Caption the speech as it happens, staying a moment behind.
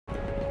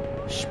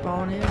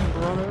Spawn in,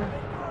 brother.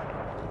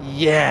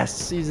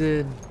 Yes, he's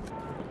in.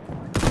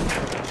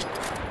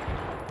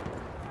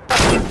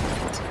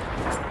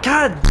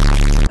 God,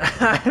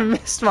 I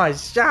missed my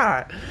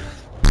shot.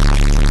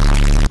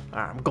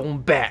 I'm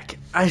going back.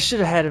 I should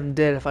have had him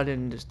dead if I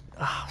didn't just.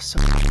 Oh,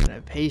 so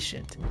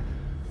impatient.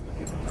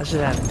 I should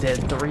have had him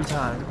dead 3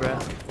 times, bro.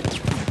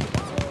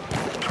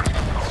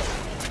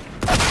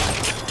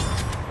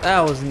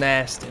 That was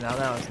nasty. Now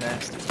that was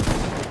nasty.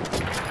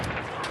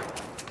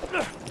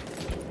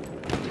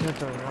 You have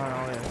to run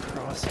all the way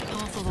across.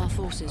 Half of our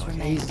forces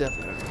remain. He's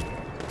definitely.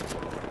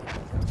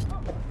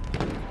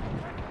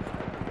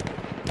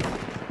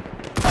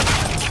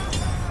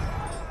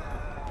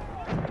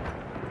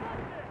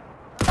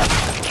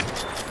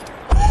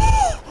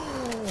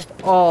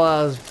 Oh,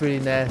 that was pretty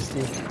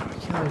nasty. I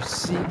can't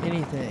see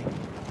anything.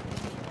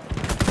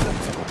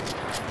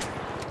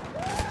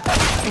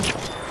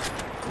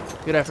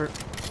 Good effort.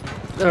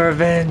 The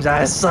revenge,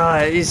 I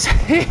saw it.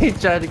 He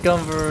tried to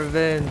come for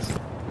revenge.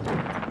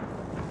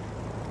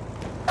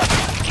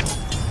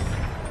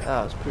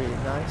 That was pretty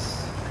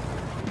nice.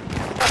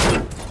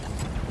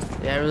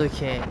 Yeah, I really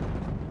can't.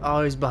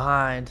 Oh, he's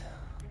behind.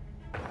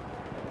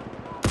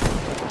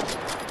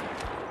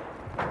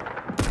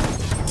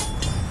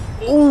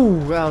 Ooh,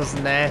 that was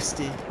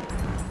nasty.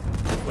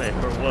 Wait,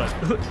 for what?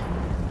 We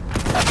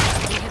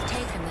have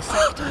taken the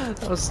sector.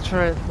 That was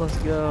Trent. Let's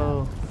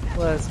go.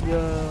 Let's go.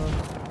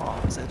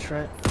 Oh, is that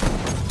Trent?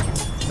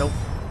 Nope.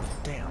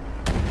 Damn.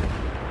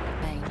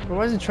 Bro,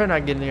 why isn't Trent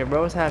not getting here,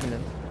 bro? What's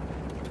happening?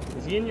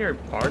 Is he in your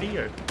party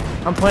or?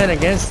 I'm playing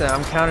against him.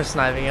 I'm counter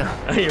sniping him.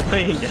 Oh, you're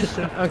playing against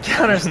him? I'm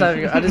counter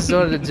sniping him. I just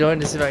wanted to join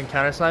to see if I can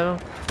counter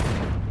snipe him.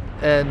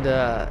 And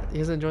he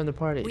hasn't joined the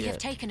party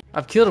yet.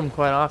 I've killed him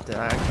quite often,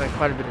 like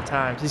quite a bit of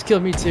times. He's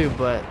killed me too,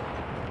 but...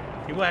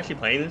 People actually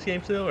playing this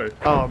game still, or?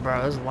 Oh,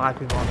 bro, there's a lot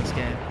of people on this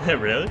game.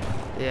 Really?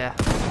 Yeah.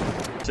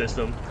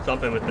 System,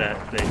 something with that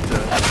thing.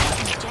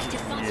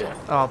 Yeah.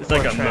 Oh, it's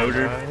like a Trent,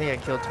 motor. Bro. I think I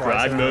killed twice.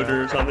 Drive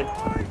motor or something.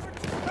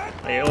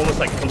 Like, it almost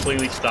like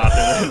completely stopped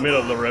in the middle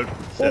of the road.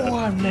 So, oh,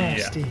 I'm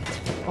nasty.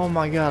 Yeah. Oh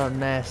my god, I'm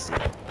nasty.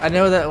 I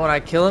know that when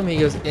I kill him, he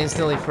goes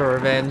instantly for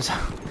revenge.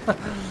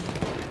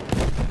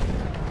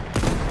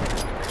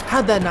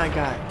 How'd that not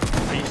guy?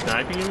 Are you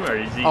sniping him or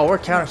is he? Oh, we're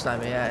counter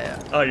sniping, yeah.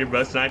 Oh, you're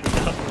both sniping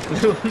now?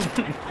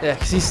 Yeah,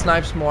 because he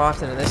snipes more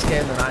often in this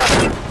game than I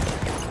do.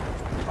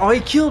 Oh, he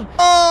killed.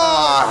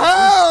 Oh,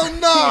 hell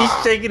no! He's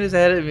shaking his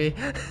head at me.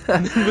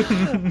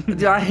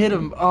 Dude, I hit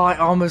him. Oh, I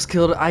almost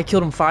killed him. I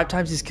killed him 5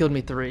 times. He's killed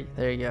me 3.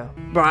 There you go.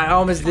 Bro, I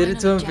almost did it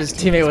to him if his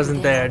teammate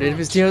wasn't there, dude. If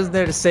his teammate wasn't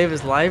there to save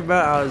his life, bro,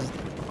 I was.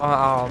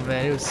 Oh,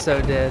 man, he was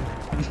so dead.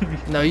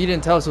 No, you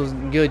didn't tell us it was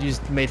good. You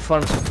just made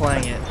fun of us for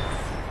playing it.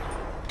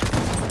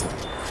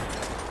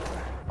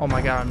 Oh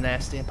my god, I'm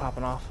nasty and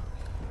popping off.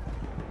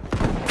 I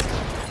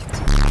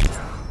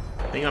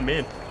think I'm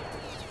in.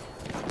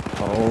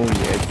 Oh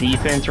yeah,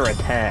 defense or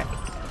attack?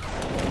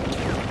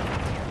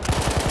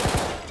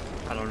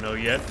 I don't know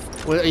yet.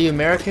 What, are you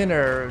American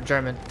or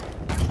German?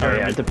 Oh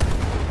yeah,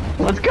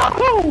 let's go!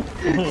 Oh,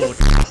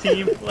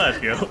 team, let's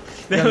go.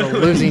 You're on the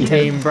losing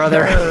team,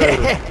 brother.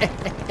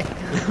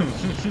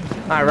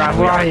 Alright,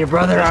 where are you,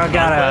 brother? I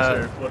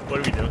gotta... What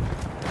are we doing?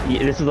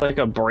 Yeah, this is like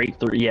a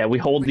breakthrough. Yeah, we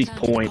hold these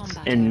points,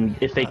 and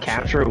if they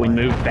capture it, we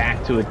move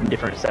back to a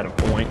different set of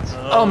points.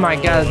 Oh my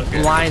god, it's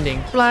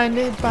blinding.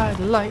 Blinded by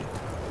the light.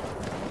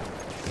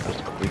 There's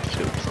a quick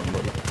shoot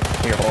somebody.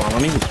 Here, hold on,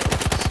 let me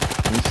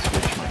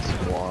switch my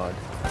squad.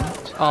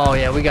 Oh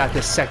yeah, we got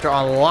this sector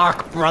on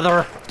lock,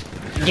 brother.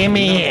 Give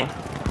me it.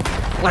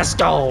 Let's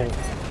go.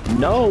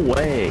 No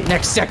way.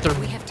 Next sector.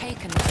 We have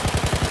taken.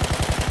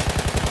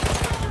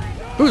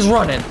 Who's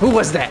running? Who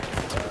was that?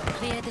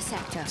 Clear the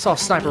sector. I saw a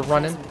sniper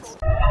running.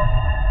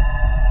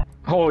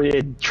 Oh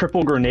yeah,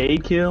 triple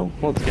grenade kill.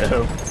 Let's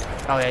go.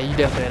 Oh yeah, you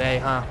definitely had A,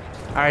 huh?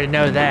 I already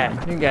know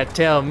that. You gotta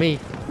tell me.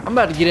 I'm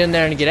about to get in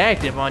there and get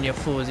active on you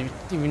fools, if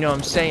you know what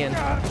I'm saying.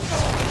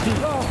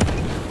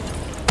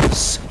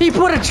 He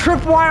put a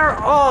tripwire.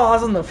 Oh, I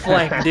was on the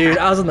flank, dude.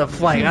 I was on the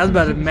flank. I was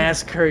about to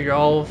massacre your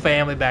whole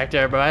family back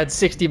there, bro. I had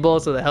 60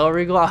 bullets of the Hell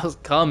Regal. I was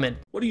coming.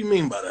 What do you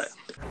mean by that?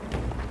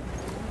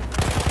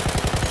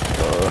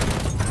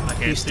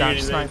 You stop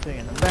sniping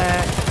in the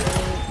back.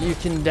 You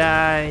can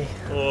die.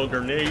 Oh,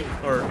 grenade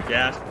or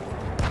gas.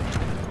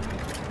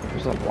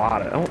 There's a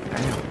lot of. Oh,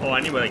 damn. Oh, I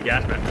need what a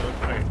gas man does.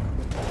 Right.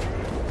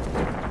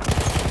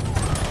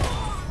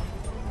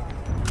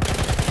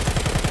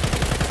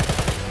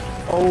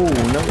 Oh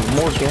no,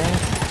 more gas.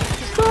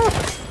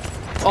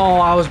 Oh,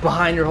 I was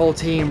behind your whole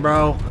team,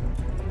 bro.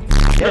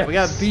 Yeah, we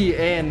got B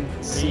and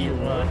C.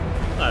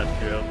 Let's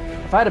go.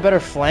 If I had a better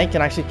flank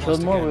and actually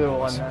killed more, we would have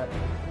won that.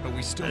 But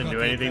we still I didn't got do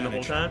the anything the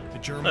whole advantage. time. The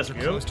Germans Let's are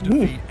go. close to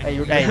defeat. Hey,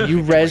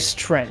 you res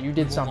Trent. You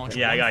did something.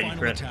 Yeah, I got you,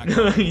 Trent.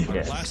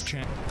 Yes. Last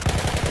chance.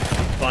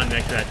 Fun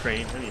next to that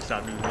train. I need to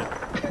stop doing that.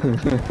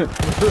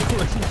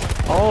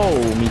 Oh,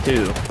 me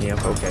too. Yeah,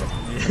 okay.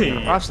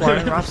 Rob's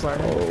learning. Rob's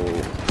learning.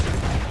 Oh.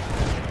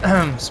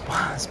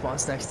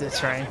 Spawns next to the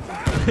train.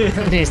 You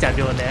need to stop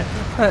doing that.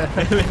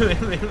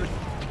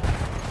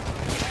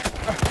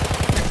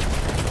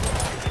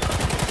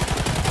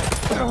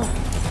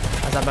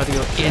 I was about to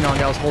go in on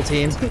y'all's whole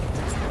team.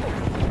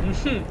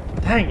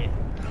 Dang it.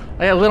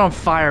 I got lit on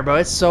fire, bro.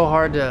 It's so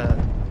hard to...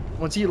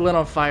 Once you get lit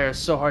on fire, it's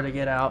so hard to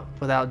get out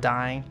without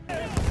dying.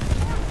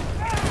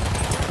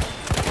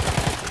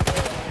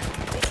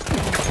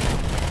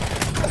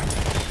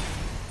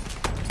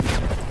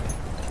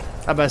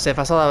 I better say, if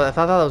I thought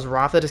that was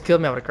Roth that just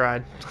killed me, I would have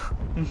cried.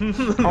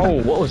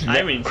 Oh, what was that? I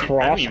haven't seen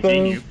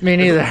Crossbow? you. Me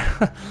neither.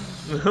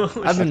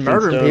 I've been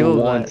murdering people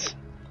once.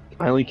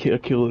 I only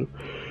killed him.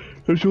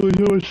 That's the only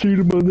time I've seen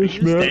him on this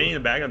You map. standing in the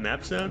back of the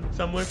map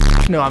somewhere?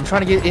 No, I'm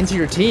trying to get into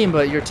your team,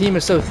 but your team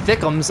is so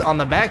thickums on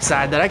the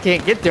backside that I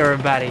can't get to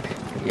everybody.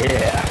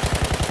 Yeah.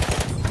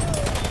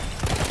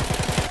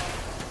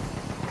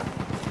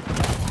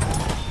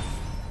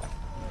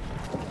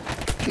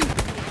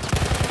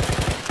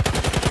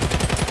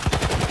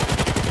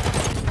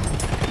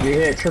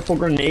 Yeah, triple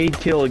grenade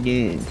kill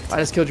again. I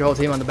just killed your whole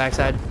team on the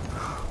backside.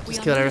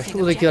 Just killed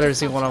literally killed every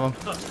single one of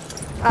them.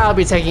 I'll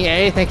be taking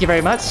A, thank you very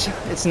much.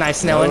 It's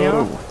nice knowing you.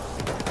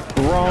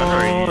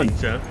 Run!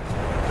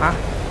 Huh?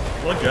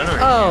 What gun are you?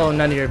 Oh,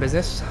 none of your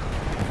business.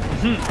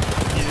 Using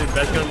the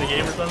best gun in the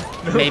game or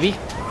something? Maybe.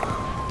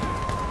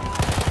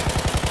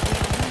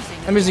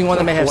 I'm using one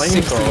that may have 60.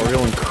 Flamethrowers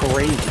going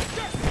crazy.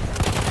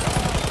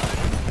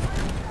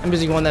 I'm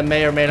using one that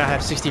may or may not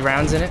have 60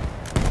 rounds in it.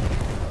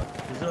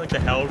 Is it like the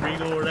Hell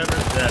Regal or whatever?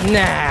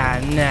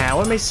 Nah.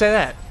 What makes you say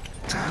that?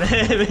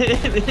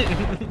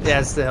 Yeah,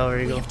 it's the Hell We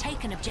Regal. have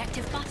taken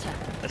objective butter.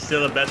 That's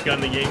still the best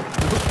gun in the game.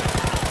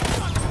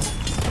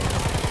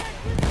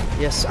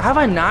 Yes. How have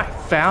I not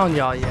found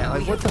y'all yet?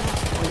 Like,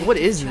 what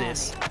is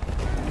this?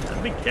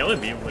 I've been killing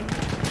people.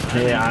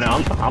 Yeah, I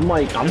know.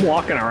 I'm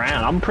walking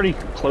around. I'm pretty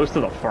close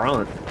to the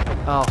front.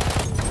 Oh,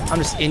 I'm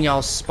just in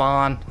y'all's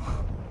spawn.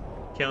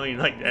 Killing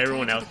like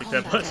everyone else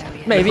except us.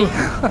 Maybe.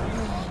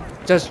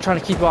 Just trying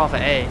to keep off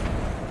of A.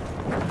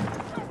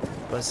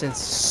 But since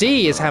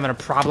C is having a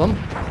problem,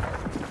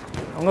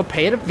 I'm gonna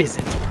pay it a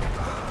visit.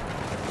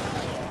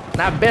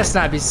 And I best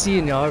not be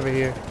seeing y'all over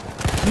here.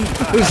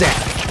 Who's that?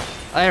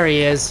 There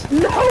he is.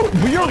 No,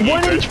 you're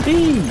 1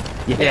 HP.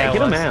 Yeah,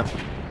 get him out.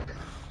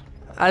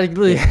 I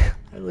really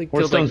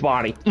Where's killed Stone's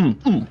body?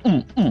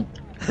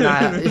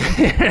 Nah.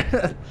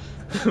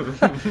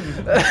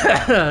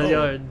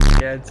 You're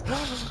dead.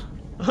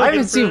 I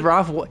haven't seen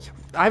Roth.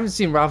 I haven't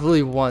seen Roth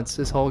really once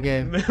this whole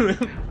game.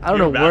 I don't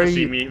know where you.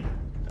 you. Me.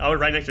 I was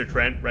right next to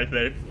Trent, right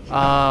there.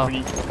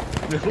 You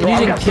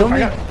didn't kill me.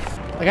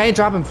 Like I ain't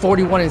dropping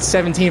 41 and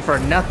 17 for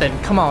nothing.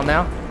 Come on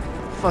now.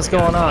 What's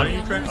going on?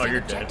 Oh,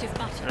 you're dead.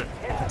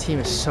 My team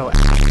is so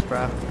ass,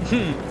 bro.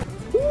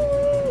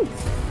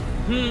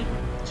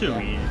 Too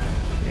easy.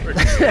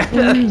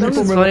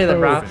 It's funny that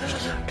Rob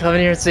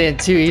coming here saying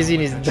too easy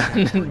and he's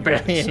done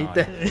barely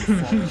anything.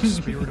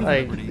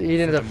 Like he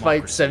didn't have to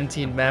fight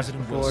 17 maps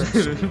before.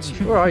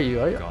 Where are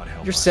you?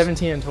 You're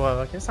 17 and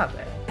 12. Okay, it's not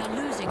bad.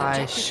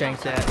 I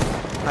shanked that.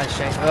 I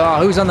shanked.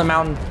 Oh, who's on the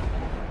mountain?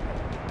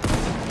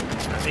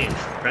 I think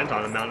Trent's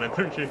on the mountain, I'm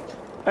pretty sure.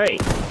 Hey.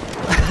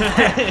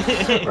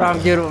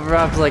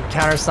 Rob's like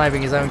counter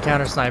sniping his own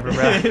counter sniper,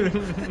 bro.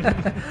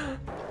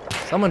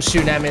 Someone's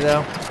shooting at me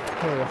though.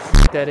 Who the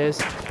f that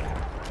is?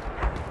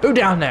 Who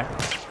down there?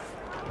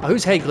 Oh,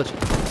 who's head glitching?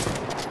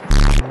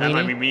 That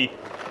might be me.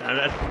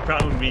 That's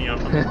probably me. I'm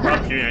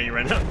probably shooting at you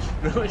right now.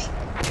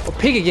 Oh,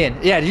 pig again.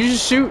 Yeah, did you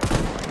just shoot?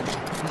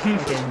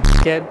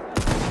 Kid.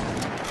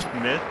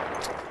 Miss?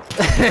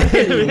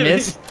 You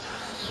missed?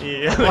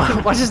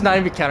 Yeah. Watch us not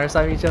even counter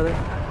sniping each other.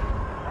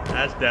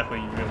 That's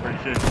definitely you, I'm pretty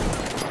sure.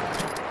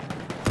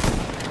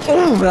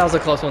 Oh, that was a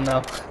close one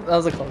though. That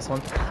was a close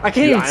one. I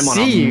can't even I'm on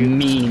see a you.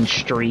 mean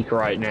streak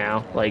right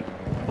now. Like,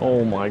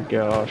 oh my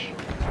gosh.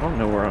 I don't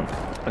know where I'm.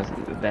 Is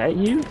that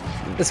you?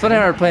 It's funny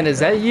how we're playing. Is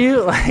that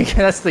you? Like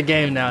that's the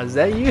game now. Is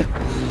that you?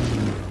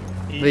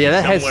 He's But yeah,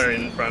 that head's. somewhere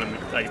in front of me.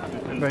 Like,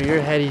 Bro,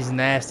 your heady's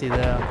nasty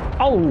though.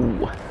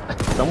 Oh!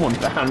 Someone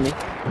found me.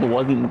 It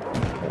wasn't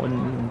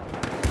one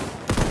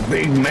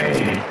big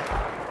man.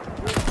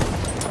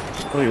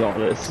 Look at all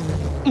this.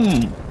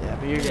 Yeah,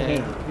 but your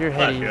let's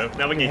heady. go.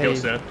 Now we can kill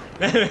stuff.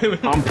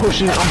 I'm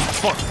pushing. I'm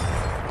fuck.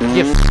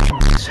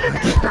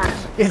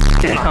 Get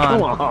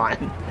Come on. on.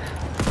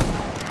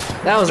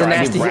 That was a Sorry, I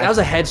nasty. did That was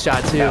a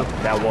headshot too.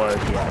 That was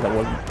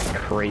a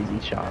crazy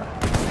shot.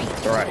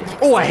 Alright.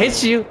 Oh, I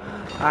hit you.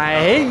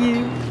 I hit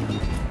you.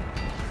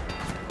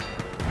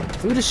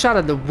 Who just shot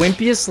at the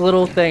wimpiest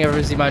little thing I've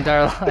ever seen in my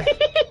entire life?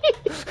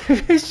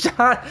 Who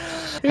shot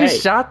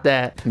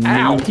that? Me.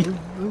 Ow!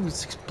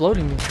 Who's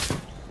exploding me?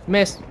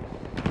 Missed.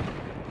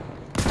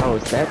 Oh,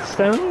 is that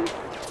Stone?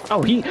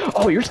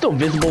 Oh, you're still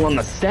visible on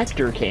the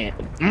sector cam.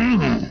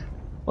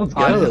 Let's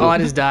go. Oh, I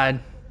just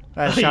died.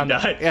 I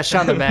got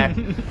shot in the back. I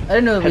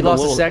didn't know that we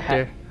lost the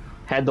sector.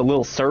 Had the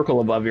little circle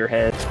above your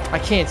head. I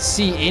can't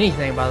see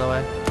anything, by the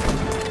way.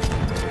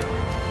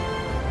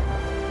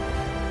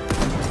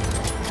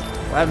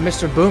 That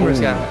Mr. Boomer's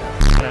got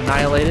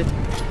annihilated.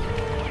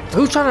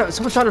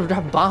 Someone tried to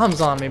drop bombs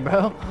on me,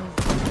 bro.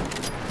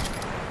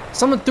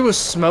 Someone threw a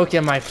smoke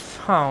in my.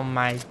 Oh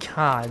my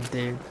god,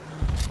 dude.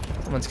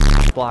 Someone's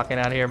blocking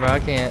out here, bro. I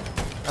can't.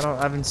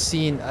 I haven't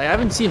seen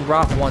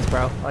Roth once,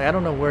 bro. Like, I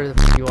don't know where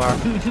the f you are.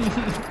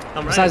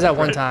 Besides that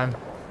one time.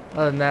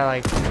 Other than that,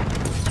 like,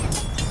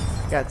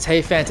 got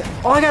Tay Fant.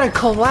 Oh, I got a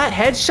collat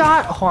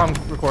headshot. Oh, I'm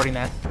recording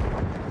that.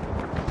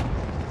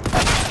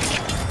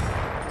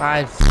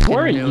 I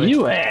Where are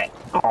you it. at?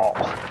 Oh,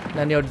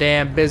 None of your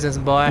damn business,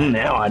 boy.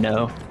 now I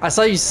know. I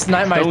saw you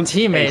snipe my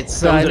teammates.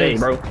 So Stone's I an A, didn't-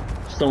 bro.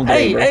 Stone's an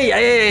Hey, A,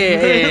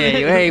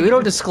 bro. hey, we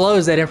don't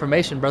disclose that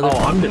information, brother. Oh,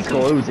 I'm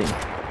disclosing.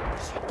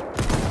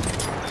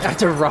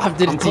 After Rob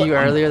did it to you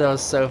earlier, that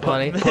was so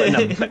funny. Putting a,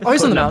 he's on the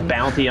putting a mountain.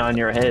 bounty on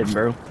your head,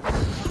 bro.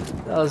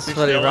 That was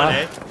funny, Still on Rob.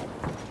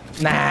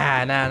 A?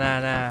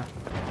 Nah.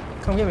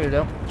 Come get me,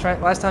 though. Try.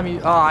 Last time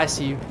you. Oh, I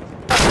see you.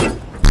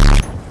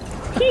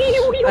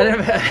 I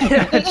didn't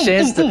have a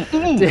chance to.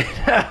 Dude,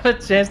 I have a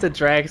chance to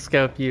drag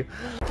scope you.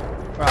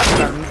 Rob,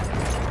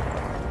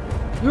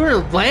 you were a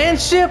land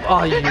ship?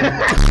 Oh, you.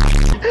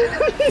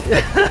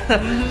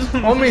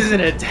 Homie's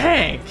in a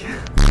tank.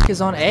 Is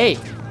on A.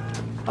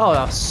 Oh,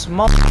 a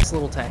small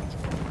little tank.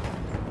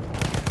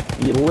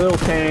 You little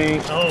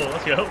tank. Oh,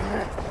 let's go.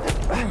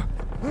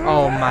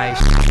 Oh my.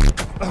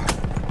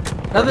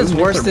 Nothing's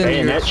Who worse missed their than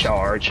your. bayonet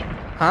charge.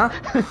 Huh?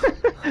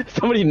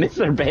 Somebody missed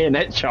their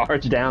bayonet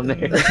charge down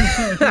there.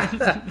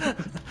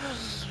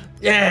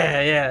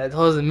 Yeah, it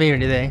wasn't me or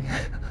anything.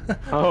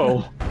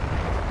 Oh.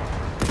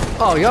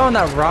 Oh, y'all on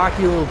that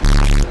rocky little.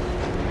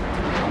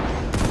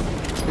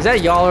 Is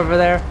that y'all over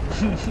there?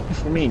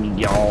 I mean,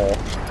 y'all.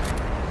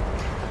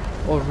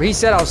 Well,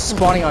 reset. I was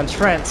spawning on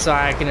Trent, so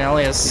I can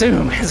only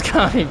assume it's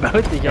gonna be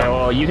both of Yeah, y'all.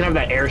 well, you can have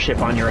that airship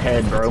on your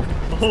head, bro.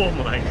 Oh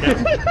my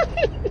god.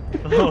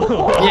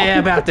 Oh. Yeah,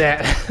 about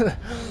that.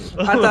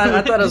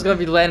 I thought I was gonna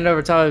be landing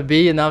over top of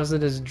B, and all of a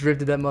sudden just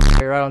drifted that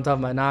motherfucker right on top of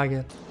my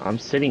noggin. I'm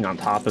sitting on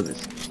top of this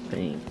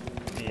thing.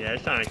 Yeah,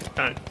 it's trying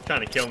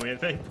to kill me, I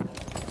think.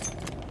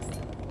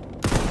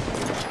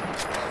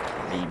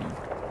 Maybe.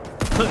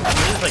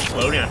 It's just like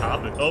floating on top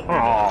of it.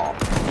 Oh.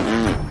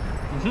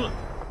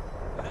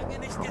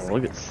 Oh,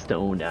 look at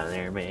Stone down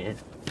there, man.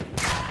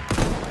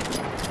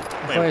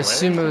 I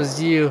assume it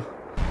was you.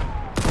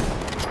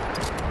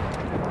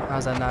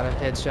 How's that not a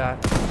headshot?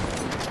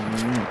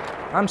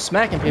 I'm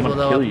smacking people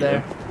gonna though kill up you.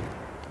 there.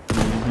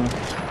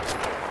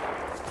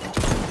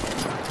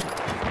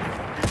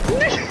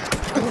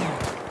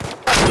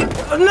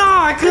 No,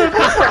 I couldn't.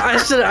 I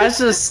was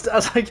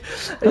like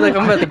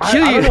I'm about to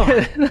kill you.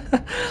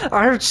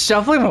 I heard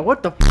shuffling. I'm like,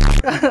 what the?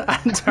 I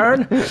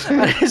turned.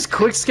 I just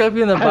quick scope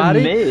you in the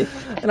body, missed.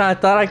 and I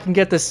thought I can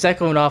get the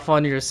second one off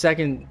on your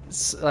second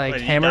like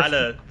Wait, hammer. you got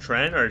a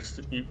Trent or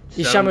you?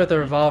 He shot me with a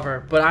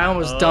revolver, but I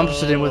almost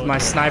dumped it in with my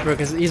sniper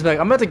because he's like,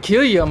 I'm about to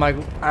kill you. I'm like,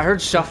 I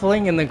heard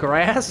shuffling in the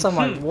grass. I'm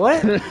like,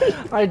 what?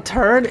 I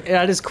turned and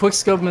I just quick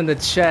scoped him in the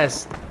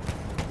chest.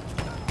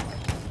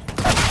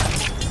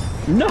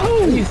 No!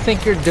 What do you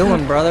think you're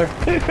doing, brother?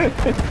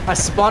 I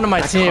spawned on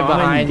my teammate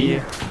behind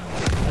you.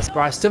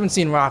 Bro, I still haven't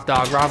seen Roth,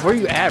 dog. Roth, where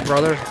you at,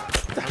 brother?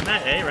 I'm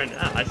at A right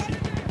now. I see.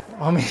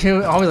 Homie's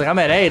like, I'm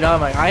at A, dog.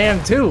 I'm like, I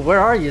am too. Where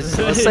are you?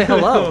 So let's say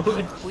hello.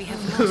 We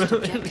have lost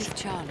objective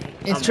Charlie.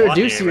 Introduce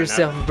watching it right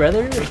yourself,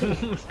 brother.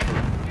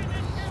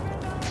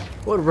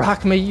 What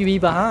rock may you be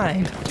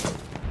behind?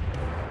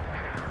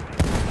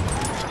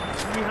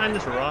 Behind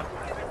this rock.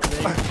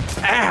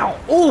 Ow!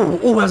 Ooh,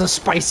 that was a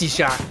spicy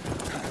shot.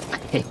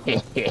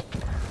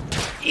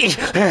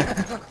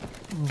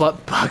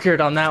 Butt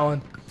puckered on that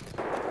one.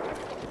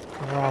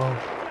 Bro.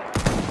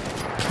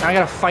 Now I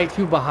gotta fight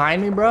you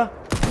behind me, bro. I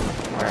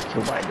got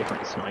killed by a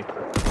different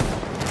sniper.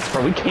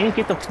 Bro, we can't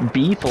get the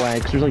B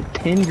flag 'cause there's like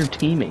 10 of your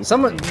teammates.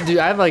 Dude,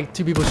 I have like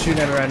 2 people shooting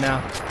at me right now.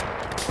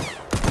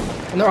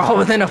 And they're all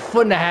within a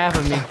foot and a half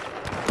of me.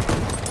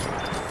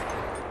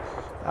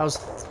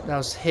 That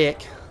was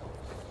hick.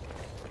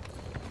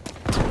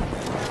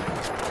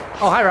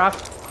 Oh, hi, Rob.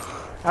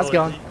 How's it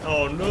going?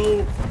 Oh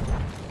no.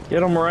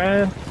 Get him,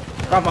 Rad.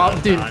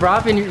 Rob, dude,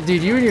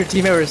 you and your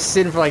teammate were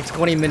sitting for like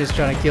 20 minutes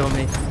trying to kill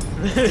me.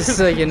 Just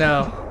so you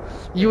know.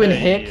 You and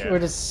Hick Yeah. were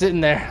just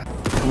sitting there.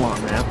 Come on,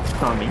 man.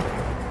 Tommy.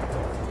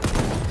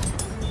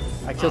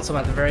 I killed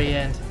someone at the very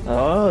end.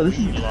 Oh,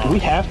 we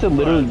have to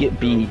literally get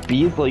B.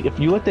 B is like, if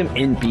you let them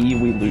in B,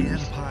 we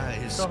lose.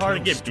 It's so hard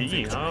to get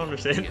B. I don't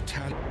understand.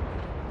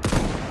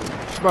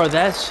 Bro,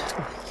 that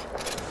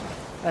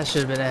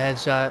should have been a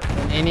headshot.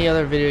 In any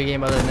other video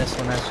game other than this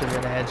one, that should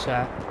have been a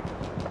headshot.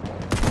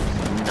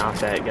 Not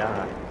that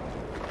guy.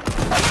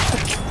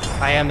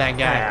 I am that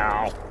guy.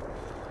 Ow.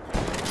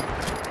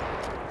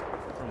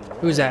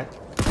 Who's that?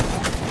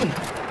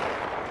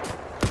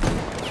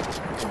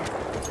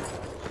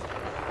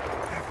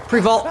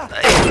 Pre-vault.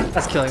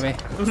 That's killing me.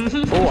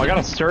 Oh, I got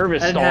a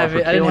service I didn't star have, for I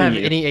didn't killing have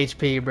you. any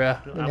HP, bro.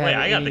 Wait,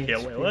 I got the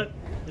kill. Wait, what?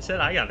 You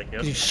said I got the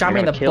kill. You shot me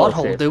in I the got a kill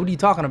butthole, assist. dude. What are you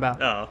talking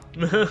about? Oh.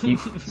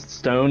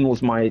 Stone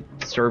was my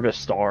service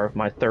star,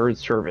 my 3rd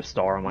service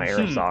star on my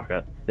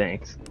Arasaka.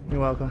 Thanks. You're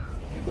welcome.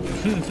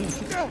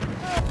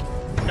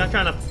 God guy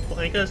trying to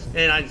flank us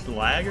and I just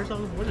lag or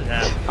something? What is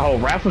happening? Oh,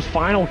 Rafa's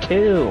final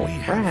kill.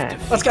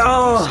 Raph. Let's go.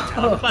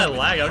 How if I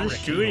lag? I was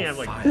just shooting. I'm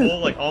like full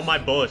like all my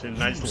bullets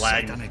and I just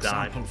lagged and just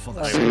died.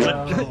 Like,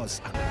 what?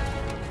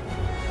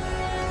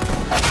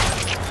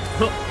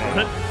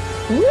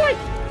 What?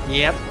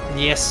 Yep.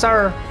 Yes,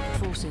 sir.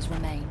 Forces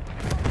remain.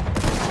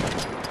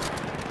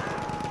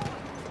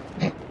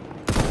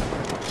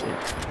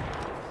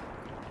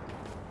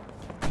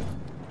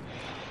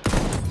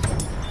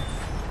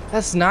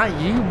 That's not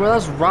you, bro.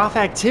 That's rough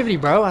activity,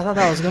 bro. I thought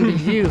that was gonna be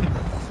you.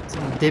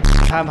 Some dip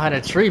hiding behind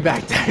a tree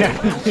back there. I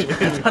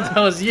thought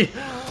that was you.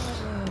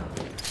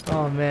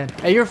 Oh man.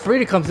 Hey, you're free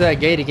to come to that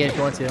gate again if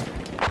you want to.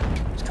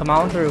 Just come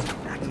on through.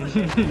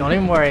 Don't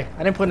even worry.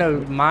 I didn't put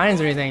no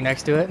mines or anything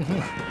next to it.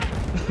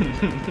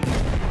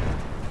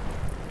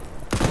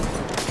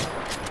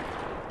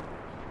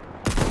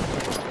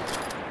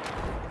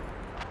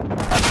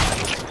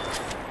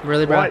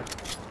 Really, bro?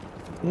 What?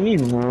 You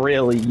mean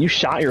really? You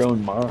shot your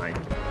own mine.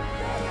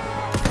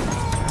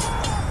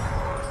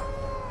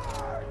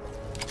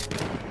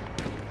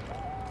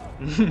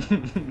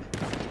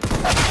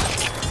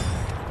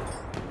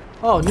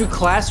 Oh, new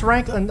class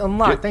rank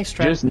unlocked. Thanks,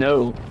 Trent. Just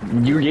know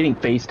you're getting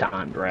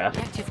FaceTime, Raph.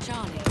 Active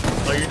Charlie.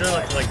 Oh, you're doing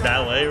like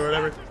Daelin or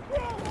whatever?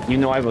 You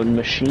know I have a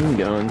machine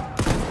gun.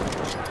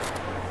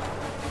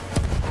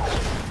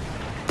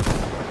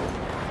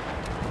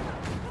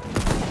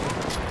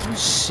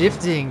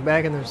 Shifting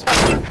back in their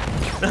spot.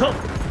 No.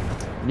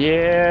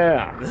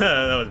 Yeah.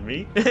 That was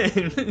me.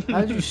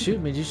 How did you shoot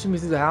me? Did you shoot me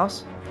through the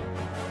house?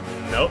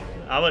 Nope.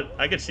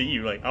 I could see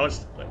you. Like I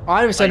was. Like,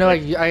 Obviously,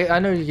 I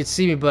know you could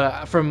see me,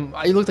 but from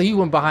it looked like you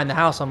went behind the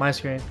house on my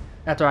screen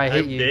after I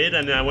hit you. did,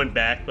 and then I went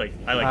back. Like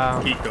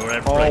I peeked or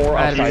whatever. Oh, like, we're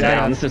I had to upside reload.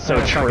 down. This is so I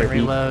had to fucking trippy.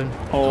 reload.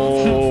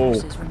 Oh.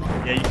 Forces remain.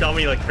 yeah, you saw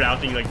me like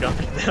crouching, like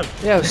jumping down.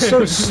 Yeah, it was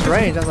so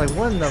strange. I was like,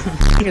 what in the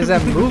f is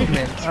that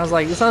movement? I was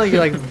like, it's not like you're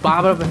like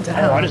bobbing up and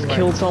down. Oh, I just was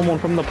killed someone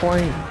from the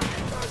plane.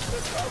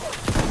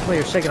 Like, well,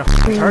 you're shaking a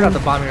f turd out the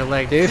bottom of your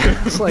leg, dude.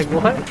 It's like,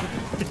 what?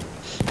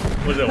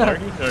 Was it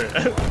working? Or...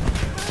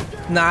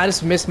 Nah, I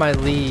just missed my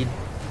lead.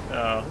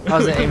 Oh. I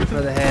wasn't aiming for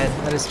the head.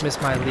 I just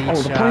missed my lead Oh,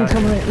 the shot. plane's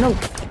coming in. No.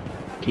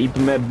 Keep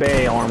them at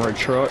bay, armored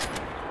truck.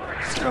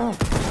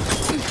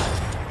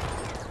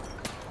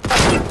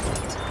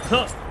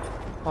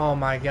 Oh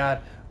my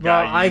god. Bro,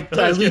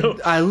 Got you.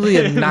 I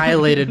literally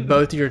annihilated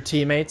both of your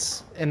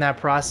teammates in that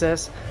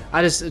process.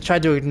 I just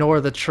tried to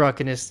ignore the truck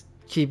and just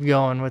keep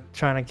going with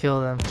trying to kill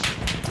them.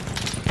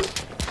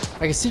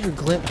 I can see your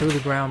glint through the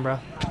ground, bro.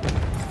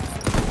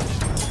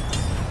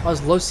 I was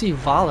low C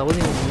Vala, I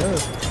wouldn't even know.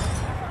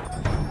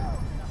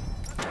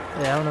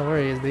 Yeah, I don't know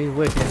where he is, but he's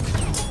wicked.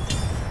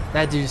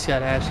 That dude just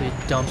got absolutely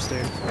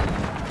dumpstered.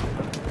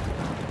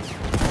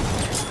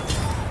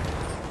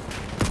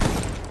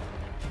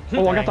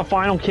 Oh, I got the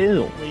final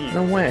kill. Please.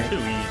 No way. Too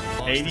easy.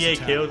 88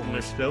 kills and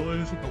they're still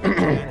losing.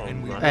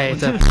 Hey,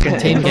 it's a fucking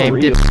team game,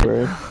 Real, dip.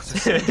 bro.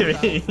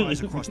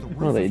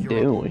 What are they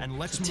doing?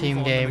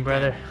 Team game,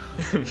 brother.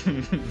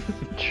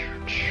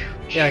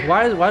 Yeah, like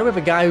why do we have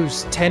a guy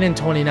who's 10 and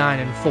 29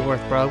 in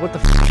 4th, bro? What the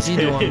f is he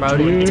doing, bro?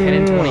 Doing 10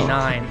 and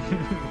 29.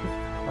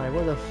 Like,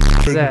 what the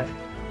f is that?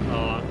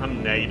 Oh,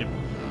 I'm negative.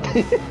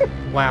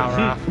 Wow,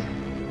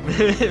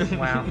 Raph.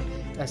 Wow,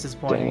 that's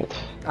disappointing.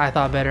 I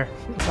thought better.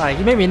 Like,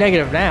 you made me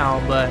negative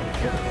now, but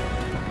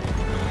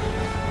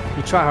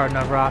you try hard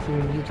enough, Raph.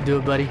 You can do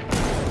it, buddy.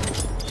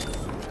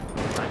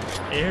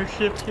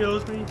 Airship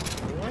kills me?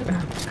 What?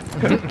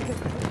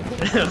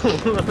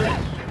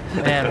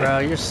 Man, bro,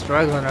 you're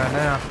struggling right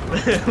now.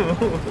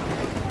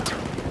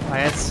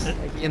 Like, that's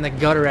like, in the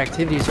gutter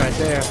activities right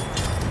there.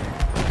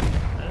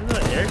 I don't know,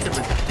 airship is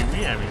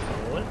shooting at me.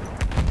 What?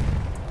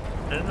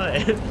 I don't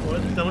know, what?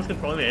 Someone's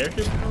controlling the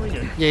airship?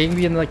 Yeah, you can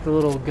be in like the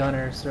little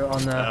gunners or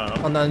on the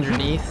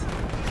underneath.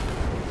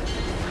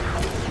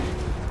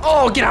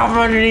 Oh, get out from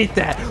underneath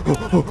that!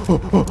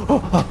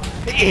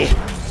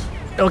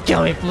 Don't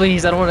kill me,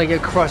 please. I don't want to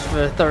get crushed for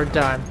the 3rd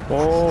time.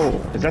 Oh,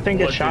 does that thing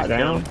get What, shot just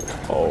down?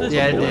 Oh, This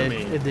Yeah, it is did.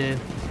 me. It did.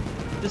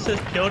 This says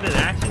killed in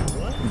action.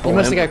 What? You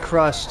must have got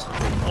crushed.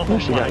 Oh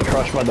she my got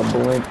crushed by the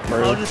blimp, I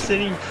bro. was just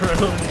sitting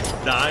prone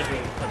and died.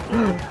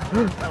 Oh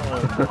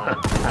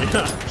my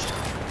gosh.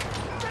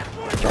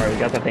 Sorry, we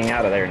got that thing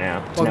out of there now.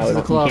 Welcome to the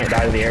You club. can't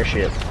die to the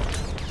airship.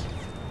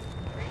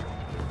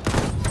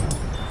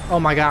 Oh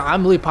my god,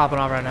 I'm really popping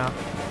off right now.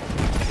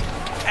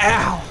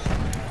 Ow!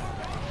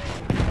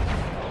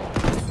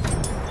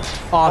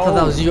 Oh, I thought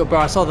that was you, bro.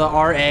 I saw the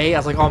RA. I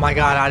was like, oh my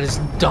god, I just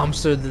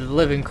dumpstered the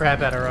living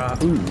crap out of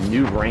Rob. Ooh,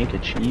 new rank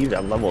achieved. I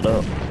leveled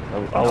up.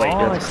 Oh wait,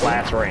 Oh, that's I see.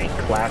 class rank.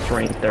 Class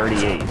rank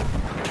 38.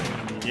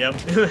 Yep.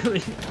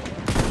 There's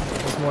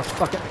more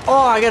fucking. Oh,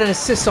 I got an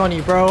assist on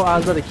you, bro. I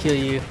was about to kill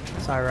you.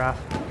 Sorry, Raph.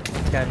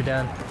 Gotta be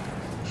done.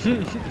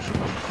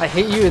 I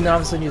hit you, and then all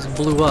of a sudden you just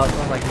blew up.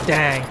 I'm like,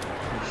 dang.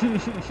 We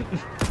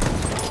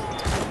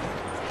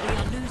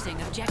are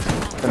losing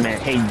objective. Oh man,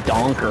 hey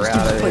donker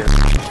out of Like, there.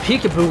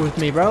 peekaboo with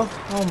me, bro.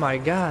 Oh my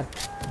god.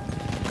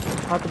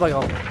 I'll have to like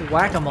a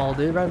whack-a-mole,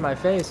 dude, right in my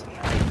face.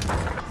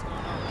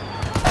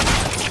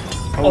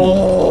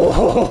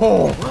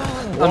 Oh!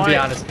 I'm gonna be What?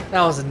 honest.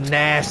 That was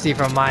nasty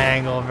from my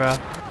angle, bro.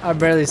 I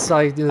barely saw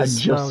you do I this.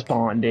 just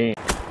spawned in.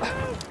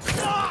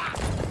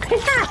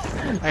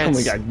 Oh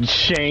my god,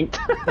 shanked.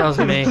 That was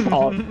me.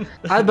 Oh,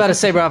 I was about to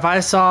say, bro, if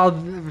I saw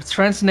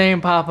Trent's name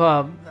pop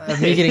up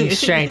of me getting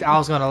shanked, I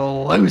was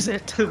gonna lose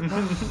it.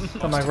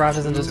 But my Rob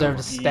doesn't deserve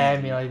to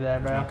stab me like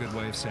that, bro. Good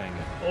way of saying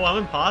it. Oh, I'm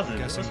in positive.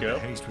 Let's Guessing go. the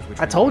haste with which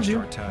I we told launched you.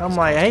 our attack I'm has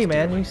like, caused hey, us to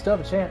man, do you it. still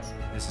have a chance.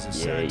 This is a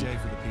sad day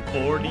for the people.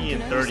 40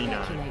 and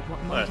 39.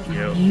 Let's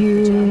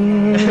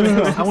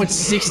go. I went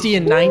 60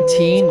 and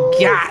 19.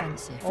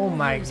 God. Oh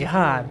my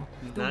god.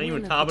 Not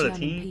even top of the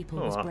team. Oh,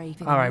 wow.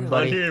 All right,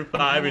 buddy.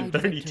 105 and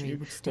 32.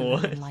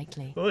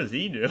 What is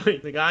he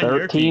doing? The guy on your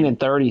 13 team. and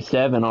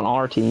 37 on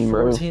our team,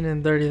 bro. 14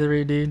 and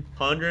 33, dude.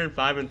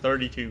 105 and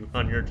 32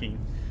 on your team.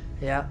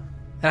 Yeah.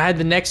 And I had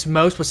the next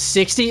most was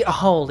 60.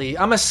 Holy,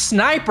 I'm a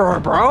sniper,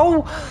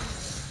 bro.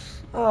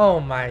 Oh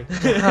my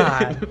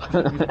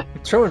god.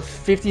 Throwing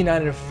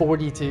 59 and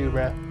 42,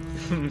 bro.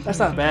 That's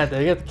not bad though.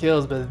 You got the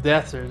kills, but the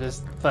deaths are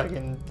just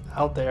fucking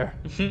out there.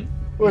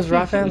 Where's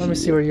Rock at? Let me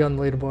see where you're on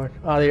the leaderboard.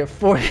 Oh, they're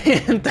 40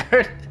 and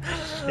 30.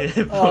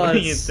 40 Oh, and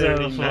that's so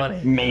 39.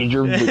 funny.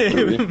 Major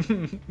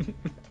victory.